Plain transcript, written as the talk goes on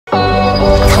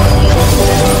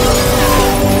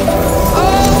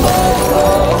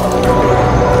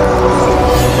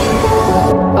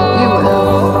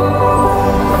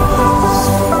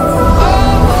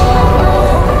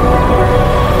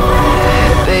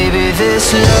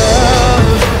this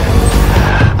love,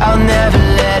 I'll never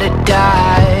let it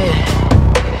die.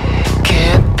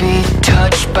 Can't be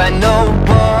touched by no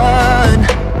one.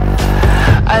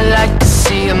 I like to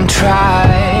see them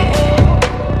try.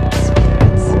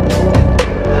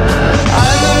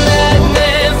 I'm a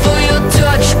madman for your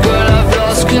touch, girl, I've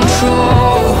lost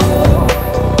control.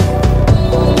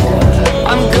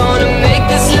 I'm gonna make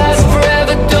this last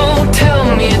forever, don't tell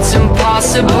me it's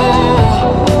impossible.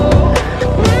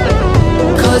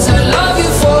 Cause I love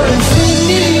you for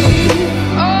infinity.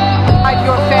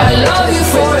 I love you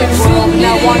for infinity.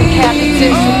 Now one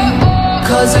captain.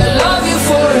 Cause I love you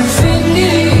for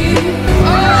infinity.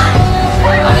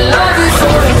 I love you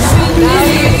for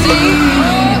infinity.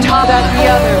 Top that the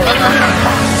other.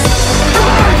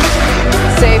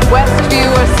 Save Westview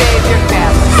or save your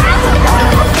family.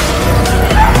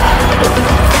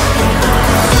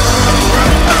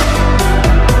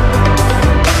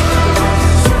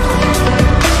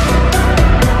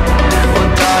 Well,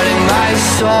 darling, my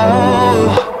soul,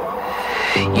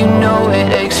 you know it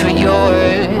aches for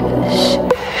yours,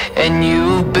 and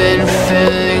you've been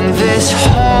filling this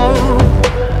hole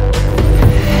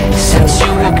since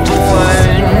you were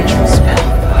born.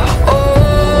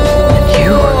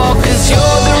 Oh, 'cause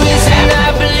you're the reason I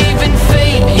believe in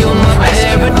fate. You're my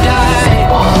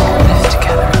paradise,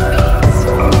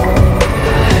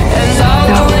 and I'll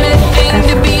do anything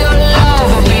to be your love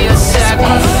or be a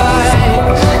sacrifice.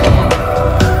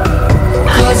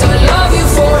 'Cause I love you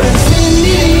for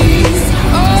infinity.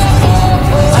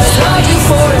 I love you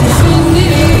for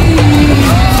infinity.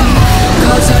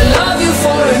 'Cause I love you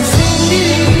for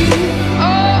infinity.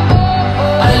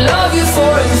 I love you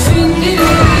for infinity.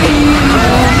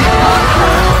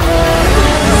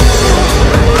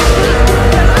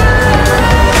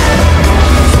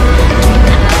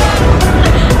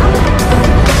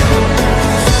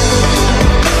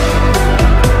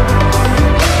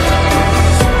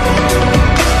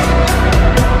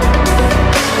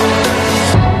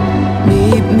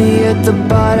 Meet me at the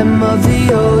bottom of the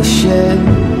ocean,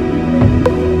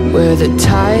 where the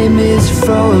time is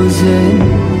frozen,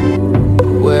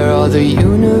 where all the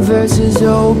universe is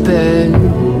open.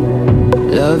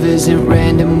 Love isn't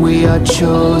random, we are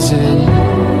chosen,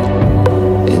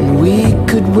 and we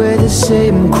could wear the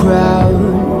same crown.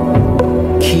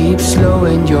 Keep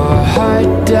slowing your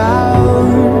heart down.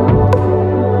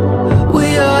 We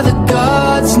are the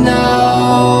gods now.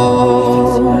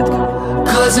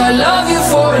 'Cause I love you.